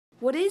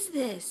What is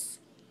this?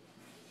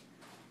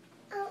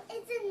 Oh,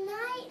 it's a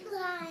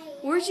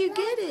nightlight. Where'd you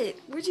get it?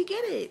 Where'd you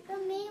get it?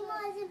 From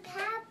Mamaw and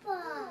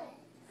Papaw.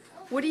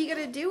 What are you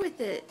gonna do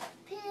with it?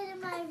 Put it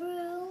in my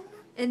room.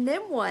 And then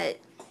what?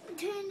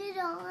 Turn it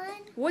on.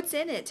 What's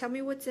in it? Tell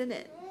me what's in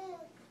it.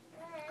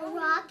 A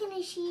rock and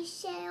a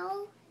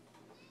seashell.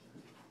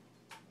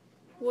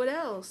 What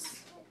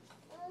else?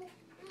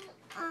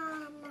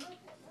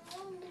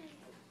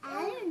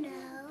 I don't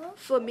know.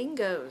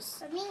 Flamingos.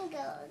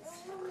 Flamingos.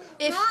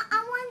 If No,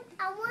 I want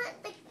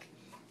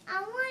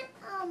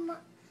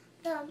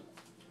the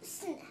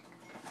snack.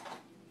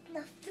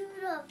 The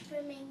food of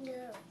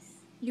flamingos.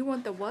 you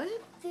want the what?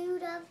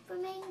 Food of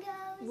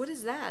flamingos. What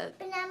is that?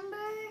 Remember?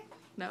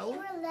 They No.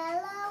 were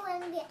yellow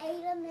and we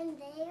ate them in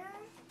there.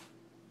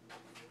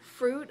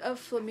 Fruit of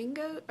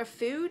flamingo? Or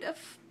food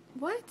of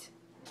what?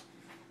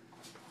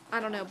 I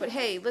don't know. But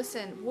hey,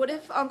 listen. What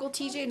if Uncle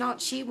TJ and Aunt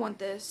She want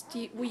this?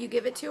 Will you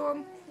give it to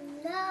them?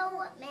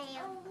 No,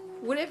 ma'am.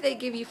 What if they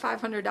give you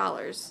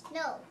 $500?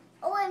 No.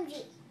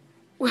 OMG.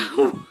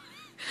 Well,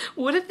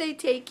 what if they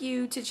take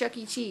you to Chuck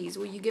E. Cheese?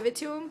 Will you give it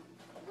to them?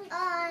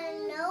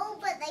 No,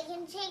 but they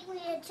can take me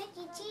to Chuck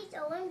E. Cheese.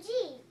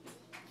 OMG.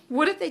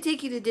 What if they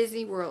take you to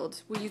Disney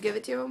World? Will you give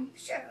it to them?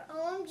 Sure.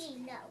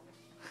 OMG, no.